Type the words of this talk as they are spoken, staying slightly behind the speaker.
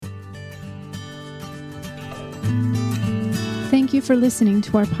Thank you for listening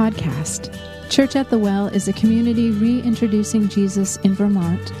to our podcast. Church at the Well is a community reintroducing Jesus in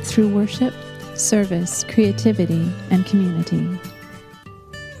Vermont through worship, service, creativity, and community.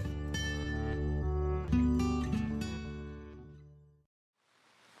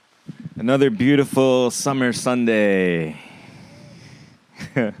 Another beautiful summer Sunday.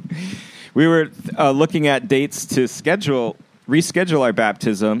 We were looking at dates to reschedule our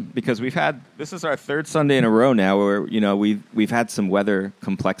baptism because this is our third Sunday in a row now where we've had some weather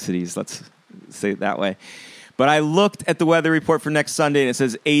complexities. Let's say it that way. But I looked at the weather report for next Sunday and it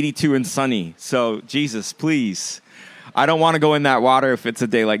says 82 and sunny. So Jesus, please, I don't want to go in that water if it's a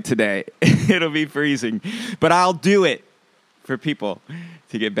day like today. It'll be freezing, but I'll do it for people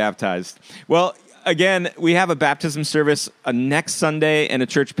to get baptized. Well, again, we have a baptism service next Sunday and a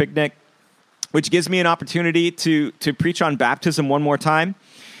church picnic, which gives me an opportunity to preach on baptism one more time.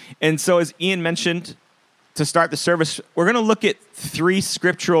 And so as Ian mentioned, to start the service, we're going to look at 3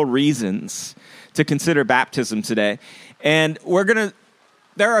 scriptural reasons to consider baptism today. And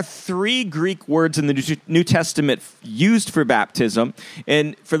there are 3 Greek words in the New Testament used for baptism.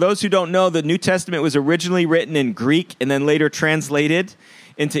 And for those who don't know, the New Testament was originally written in Greek and then later translated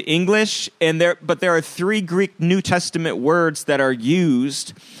into English. But there are 3 Greek New Testament words that are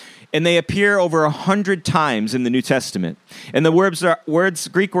used, and they appear over 100 times in the New Testament. And the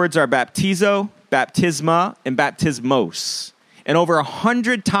Greek words are baptizo, baptisma, and baptismos. And over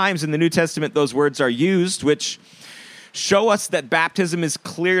 100 times in the New Testament, those words are used, which show us that baptism is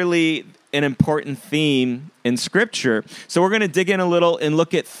clearly an important theme in Scripture. So we're going to dig in a little and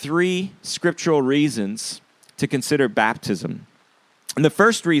look at 3 scriptural reasons to consider baptism. And the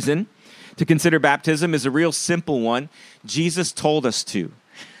first reason to consider baptism is a real simple one. Jesus told us to.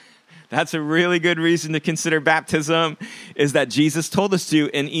 That's a really good reason to consider baptism, is that Jesus told us to.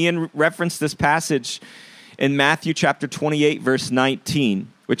 And Ian referenced this passage in Matthew chapter 28, verse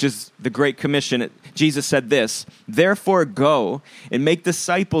 19, which is the Great Commission. Jesus said this, "Therefore go and make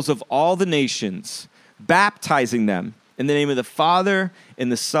disciples of all the nations, baptizing them in the name of the Father,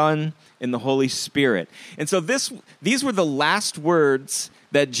 and the Son, and the Holy Spirit." And so these were the last words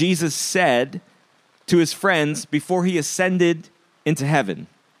that Jesus said to his friends before he ascended into heaven.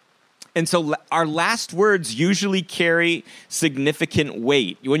 And so our last words usually carry significant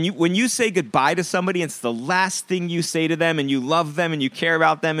weight. When you say goodbye to somebody, it's the last thing you say to them, and you love them, and you care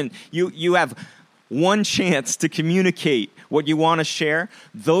about them, and you have one chance to communicate what you want to share.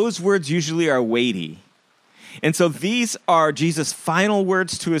 Those words usually are weighty. And so these are Jesus' final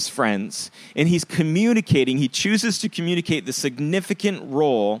words to his friends, and he chooses to communicate the significant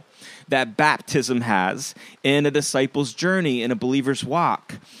role that baptism has in a disciple's journey, in a believer's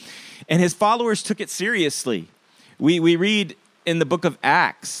walk. And his followers took it seriously. We read in the book of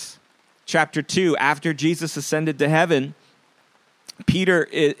Acts, chapter 2, after Jesus ascended to heaven, Peter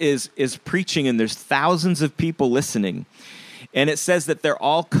is preaching, and there's thousands of people listening. And it says that they're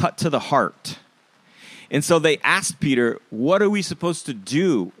all cut to the heart. And so they asked Peter, "What are we supposed to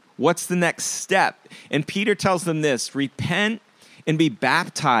do? What's the next step?" And Peter tells them this, "Repent and be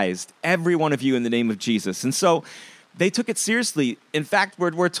baptized, every one of you, in the name of Jesus." And so they took it seriously. In fact,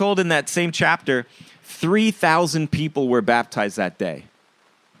 we're told in that same chapter, 3,000 people were baptized that day.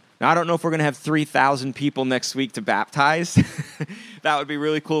 Now, I don't know if we're going to have 3,000 people next week to baptize. That would be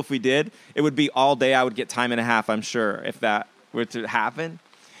really cool if we did. It would be all day. I would get time and a half, I'm sure, if that were to happen.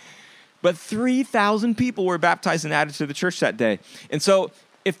 But 3,000 people were baptized and added to the church that day. And so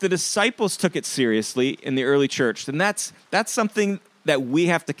if the disciples took it seriously in the early church, then that's something that we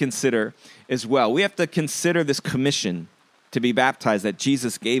have to consider as well. We have to consider this commission to be baptized that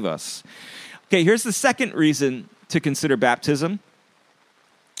Jesus gave us. Okay, here's the second reason to consider baptism.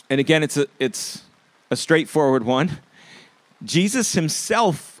 And again, it's a straightforward one. Jesus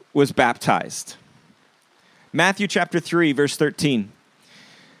himself was baptized. Matthew chapter 3, verse 13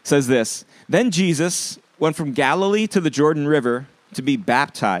 says this, "Then Jesus went from Galilee to the Jordan River to be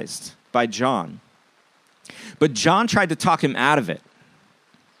baptized by John. But John tried to talk him out of it.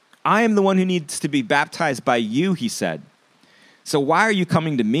 'I am the one who needs to be baptized by you,' he said. 'So why are you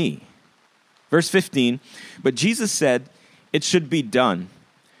coming to me?' Verse 15, "But Jesus said, 'It should be done,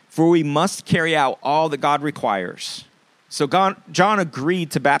 for we must carry out all that God requires.' So John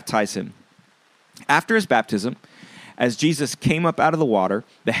agreed to baptize him. After his baptism, as Jesus came up out of the water,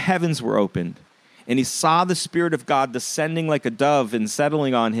 the heavens were opened, and he saw the Spirit of God descending like a dove and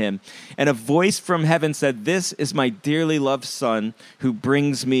settling on him. And a voice from heaven said, 'This is my dearly loved Son, who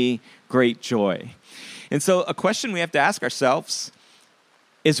brings me great joy.'" And so a question we have to ask ourselves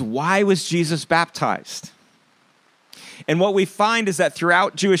is, why was Jesus baptized? And what we find is that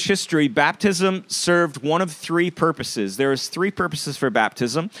throughout Jewish history, baptism served one of three purposes. There was three purposes for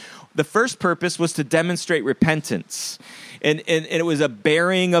baptism. The first purpose was to demonstrate repentance. And it was a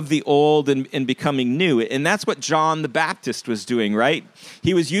burying of the old and becoming new. And that's what John the Baptist was doing, right?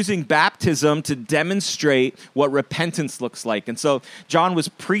 He was using baptism to demonstrate what repentance looks like. And so John was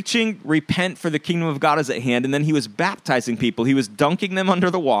preaching, repent for the kingdom of God is at hand. And then he was baptizing people. He was dunking them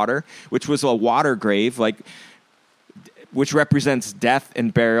under the water, which was a water grave, which represents death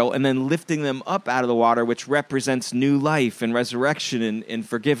and burial, and then lifting them up out of the water, which represents new life and resurrection and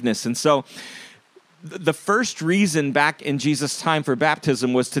forgiveness. And so the first reason back in Jesus' time for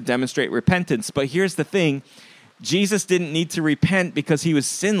baptism was to demonstrate repentance. But here's the thing. Jesus didn't need to repent because he was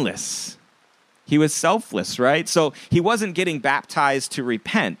sinless. He was selfless, right? So he wasn't getting baptized to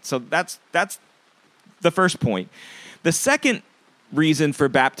repent. So that's the first point. The second reason for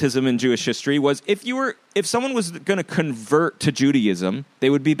baptism in Jewish history was if someone was going to convert to Judaism,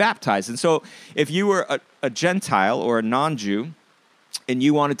 they would be baptized. And so if you were a Gentile or a non-Jew, and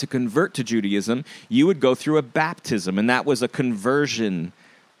you wanted to convert to Judaism, you would go through a baptism, and that was a conversion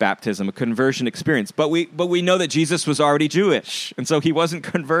baptism, a conversion experience. But we know that Jesus was already Jewish, and so he wasn't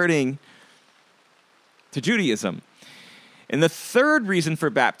converting to Judaism. And the third reason for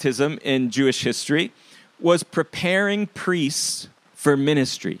baptism in Jewish history was preparing priests for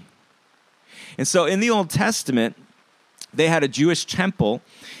ministry. And so in the Old Testament, they had a Jewish temple,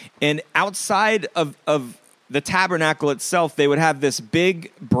 and outside of the tabernacle itself, they would have this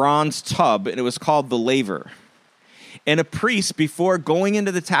big bronze tub, and it was called the laver. And a priest, before going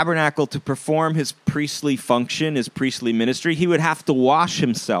into the tabernacle to perform his priestly function, his priestly ministry, he would have to wash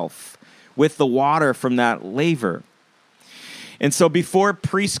himself with the water from that laver. And so before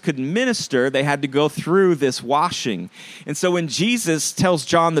priests could minister, they had to go through this washing. And so when Jesus tells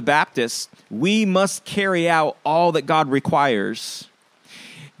John the Baptist, we must carry out all that God requires,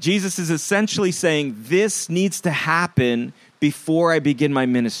 Jesus is essentially saying, this needs to happen before I begin my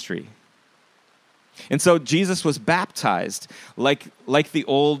ministry. And so Jesus was baptized like the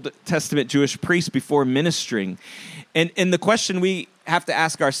Old Testament Jewish priest before ministering. And the question we have to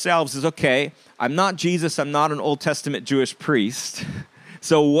ask ourselves is, okay, I'm not Jesus, I'm not an Old Testament Jewish priest.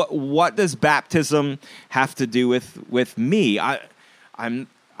 So what does baptism have to do with me? I'm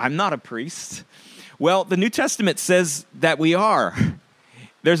not a priest. Well, the New Testament says that we are.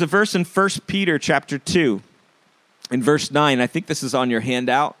 There's a verse in 1 Peter chapter 2, in verse 9. I think this is on your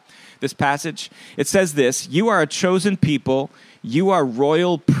handout, this passage. It says this, you are a chosen people, you are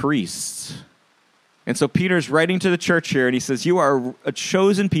royal priests. And so Peter's writing to the church here, and he says, you are a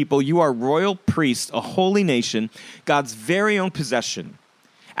chosen people, you are royal priests, a holy nation, God's very own possession.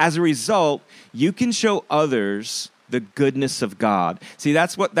 As a result, you can show others the goodness of God. See,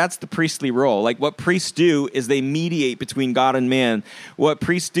 that's the priestly role. Like what priests do is they mediate between God and man. What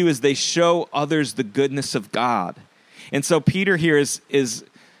priests do is they show others the goodness of God. And so Peter here is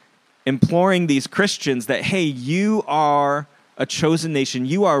imploring these Christians that, hey, you are a chosen nation.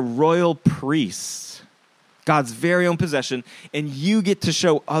 You are royal priests, God's very own possession, and you get to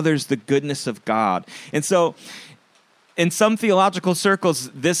show others the goodness of God. And so in some theological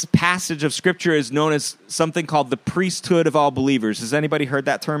circles, this passage of Scripture is known as something called the priesthood of all believers. Has anybody heard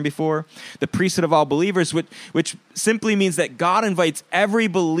that term before? The priesthood of all believers, which simply means that God invites every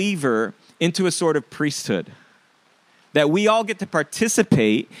believer into a sort of priesthood. That we all get to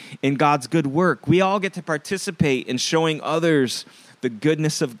participate in God's good work. We all get to participate in showing others the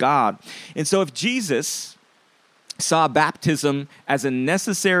goodness of God. And so if Jesus saw baptism as a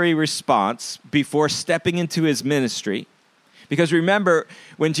necessary response before stepping into his ministry, because remember,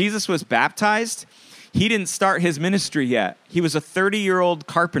 when Jesus was baptized, he didn't start his ministry yet. He was a 30-year-old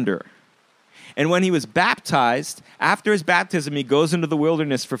carpenter. And when he was baptized, after his baptism, he goes into the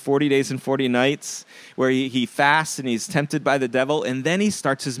wilderness for 40 days and 40 nights where he fasts and he's tempted by the devil, and then he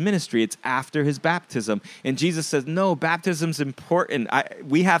starts his ministry. It's after his baptism. And Jesus says, no, baptism's important.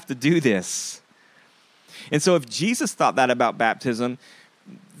 We have to do this. And so if Jesus thought that about baptism,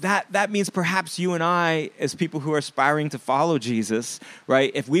 that means perhaps you and I, as people who are aspiring to follow Jesus,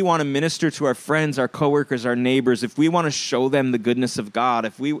 right? If we want to minister to our friends, our coworkers, our neighbors, if we want to show them the goodness of God,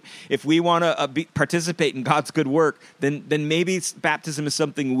 if we want to participate in God's good work, then maybe baptism is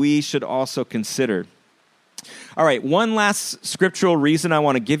something we should also consider. All right, one last scriptural reason I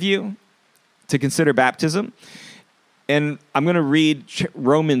want to give you to consider baptism, and I'm going to read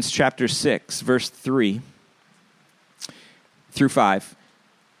Romans chapter 6, verse 3 through 5.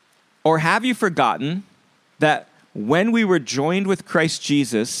 Or have you forgotten that when we were joined with Christ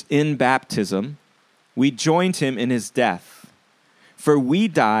Jesus in baptism, we joined him in his death? For we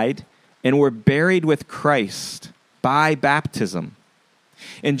died and were buried with Christ by baptism.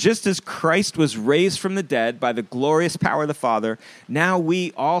 And just as Christ was raised from the dead by the glorious power of the Father, now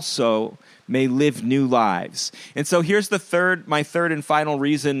we also may live new lives. And so here's my third and final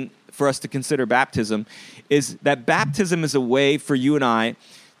reason for us to consider baptism, is that baptism is a way for you and I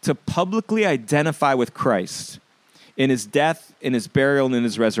to publicly identify with Christ in his death, in his burial, and in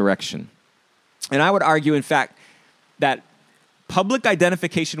his resurrection. And I would argue, in fact, that public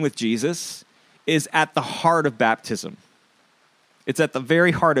identification with Jesus is at the heart of baptism. It's at the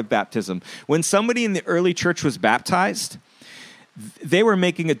very heart of baptism. When somebody in the early church was baptized, they were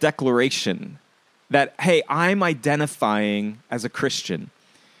making a declaration that, hey, I'm identifying as a Christian.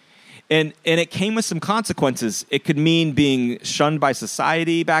 And it came with some consequences. It could mean being shunned by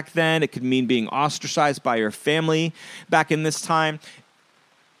society back then. It could mean being ostracized by your family back in this time.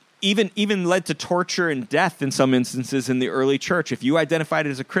 Even led to torture and death in some instances in the early church. If you identified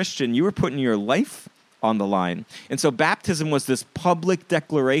as a Christian, you were putting your life on the line. And so baptism was this public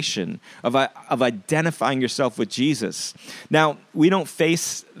declaration of identifying yourself with Jesus. Now, we don't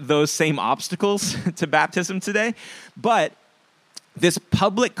face those same obstacles to baptism today, but this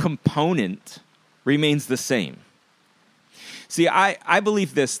public component remains the same. See, I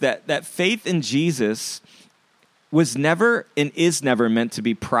believe this, that faith in Jesus was never and is never meant to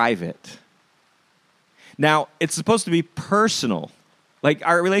be private. Now, it's supposed to be personal. Like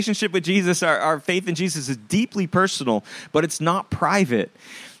our relationship with Jesus, our faith in Jesus is deeply personal, but it's not private.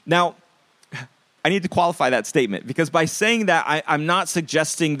 Now, I need to qualify that statement, because by saying that, I'm not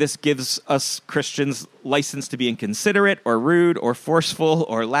suggesting this gives us Christians license to be inconsiderate or rude or forceful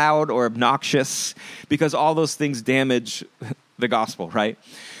or loud or obnoxious, because all those things damage the gospel, right?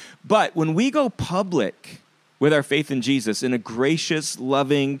 But when we go public with our faith in Jesus in a gracious,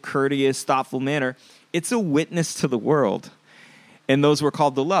 loving, courteous, thoughtful manner, it's a witness to the world. And those we're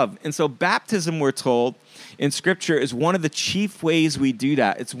called to love. And so baptism, we're told in Scripture, is one of the chief ways we do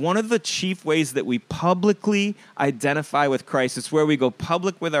that. It's one of the chief ways that we publicly identify with Christ. It's where we go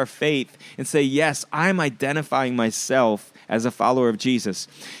public with our faith and say, yes, I'm identifying myself as a follower of Jesus.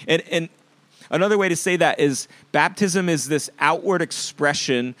 And another way to say that is baptism is this outward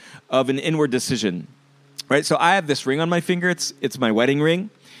expression of an inward decision. Right? So I have this ring on my finger. It's my wedding ring.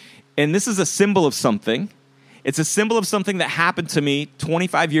 And this is a symbol of something. It's a symbol of something that happened to me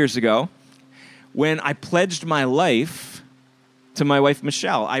 25 years ago when I pledged my life to my wife,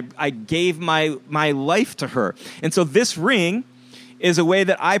 Michelle. I gave my life to her. And so this ring is a way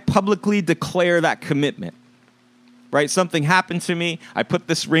that I publicly declare that commitment. Right? Something happened to me. I put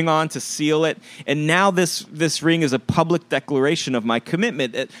this ring on to seal it. And now this ring is a public declaration of my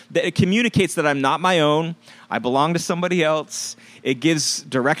commitment. It communicates that I'm not my own. I belong to somebody else. It gives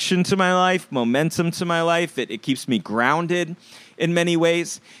direction to my life, momentum to my life. It keeps me grounded in many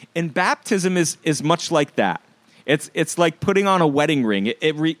ways. And baptism is much like that. It's like putting on a wedding ring.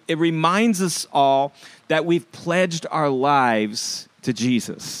 It reminds us all that we've pledged our lives to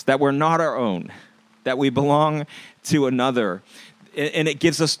Jesus, that we're not our own, that we belong to another. And it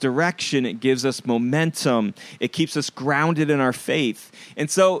gives us direction. It gives us momentum. It keeps us grounded in our faith. And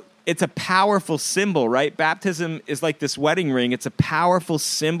so it's a powerful symbol, right? Baptism is like this wedding ring. It's a powerful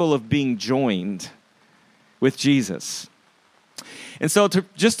symbol of being joined with Jesus. And so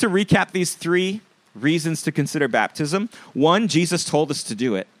just to recap these three reasons to consider baptism. One, Jesus told us to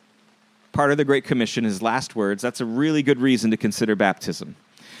do it. Part of the Great Commission, his last words. That's a really good reason to consider baptism.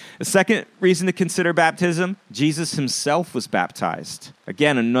 The second reason to consider baptism, Jesus himself was baptized.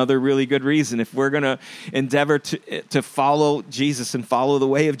 Again, another really good reason. If we're going to endeavor to follow Jesus and follow the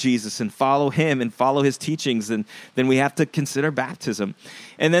way of Jesus and follow him and follow his teachings, then we have to consider baptism.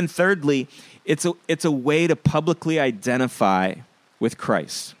 And then thirdly, it's a way to publicly identify with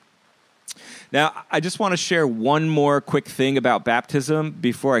Christ. Now, I just want to share one more quick thing about baptism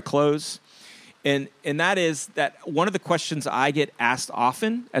before I close. And that is that one of the questions I get asked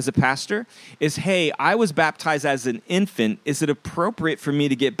often as a pastor is, hey, I was baptized as an infant. Is it appropriate for me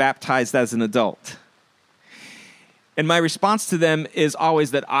to get baptized as an adult? And my response to them is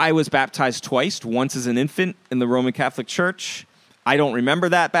always that I was baptized twice, once as an infant in the Roman Catholic Church. I don't remember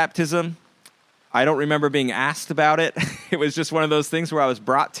that baptism. I don't remember being asked about it. It was just one of those things where I was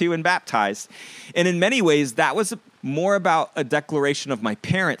brought to and baptized. And in many ways, that was more about a declaration of my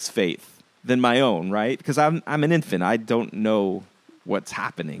parents' faith than my own, right? Because I'm an infant. I don't know what's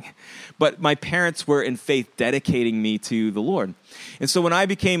happening. But my parents were in faith dedicating me to the Lord. And so when I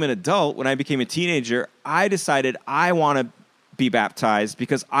became an adult, when I became a teenager, I decided I want to be baptized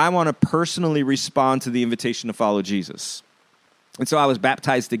because I want to personally respond to the invitation to follow Jesus. And so I was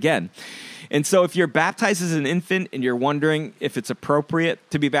baptized again. And so if you're baptized as an infant and you're wondering if it's appropriate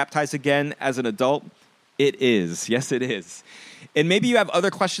to be baptized again as an adult, It is. Yes, it is. And maybe you have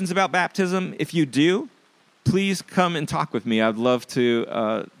other questions about baptism. If you do, please come and talk with me. I'd love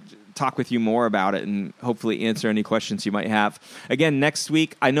to talk with you more about it and hopefully answer any questions you might have. Again, next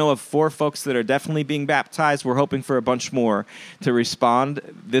week, I know of 4 folks that are definitely being baptized. We're hoping for a bunch more to respond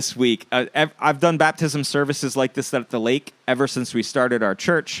this week. I've done baptism services like this at the lake ever since we started our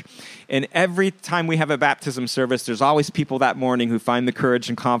church. And every time we have a baptism service, there's always people that morning who find the courage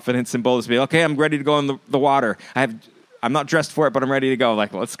and confidence and boldness to be, okay, I'm ready to go in the water. I'm not dressed for it, but I'm ready to go.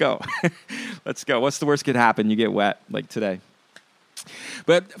 Like, let's go. Let's go. What's the worst could happen? You get wet like today.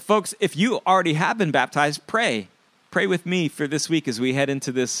 But folks, if you already have been baptized, pray. Pray with me for this week as we head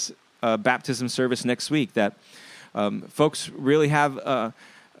into this baptism service next week, that folks really have a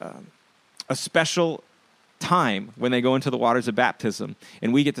special time when they go into the waters of baptism,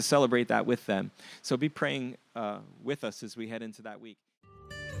 and we get to celebrate that with them. So be praying with us as we head into that week.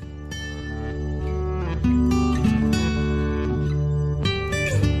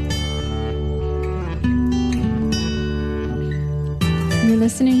 You're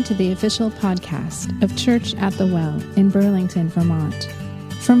listening to the official podcast of Church at the Well in Burlington, Vermont.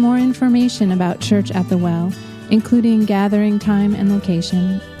 For more information about Church at the Well, including gathering time and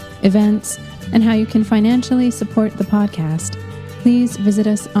location, events, and how you can financially support the podcast, please visit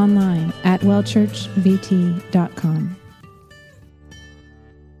us online at wellchurchvt.com.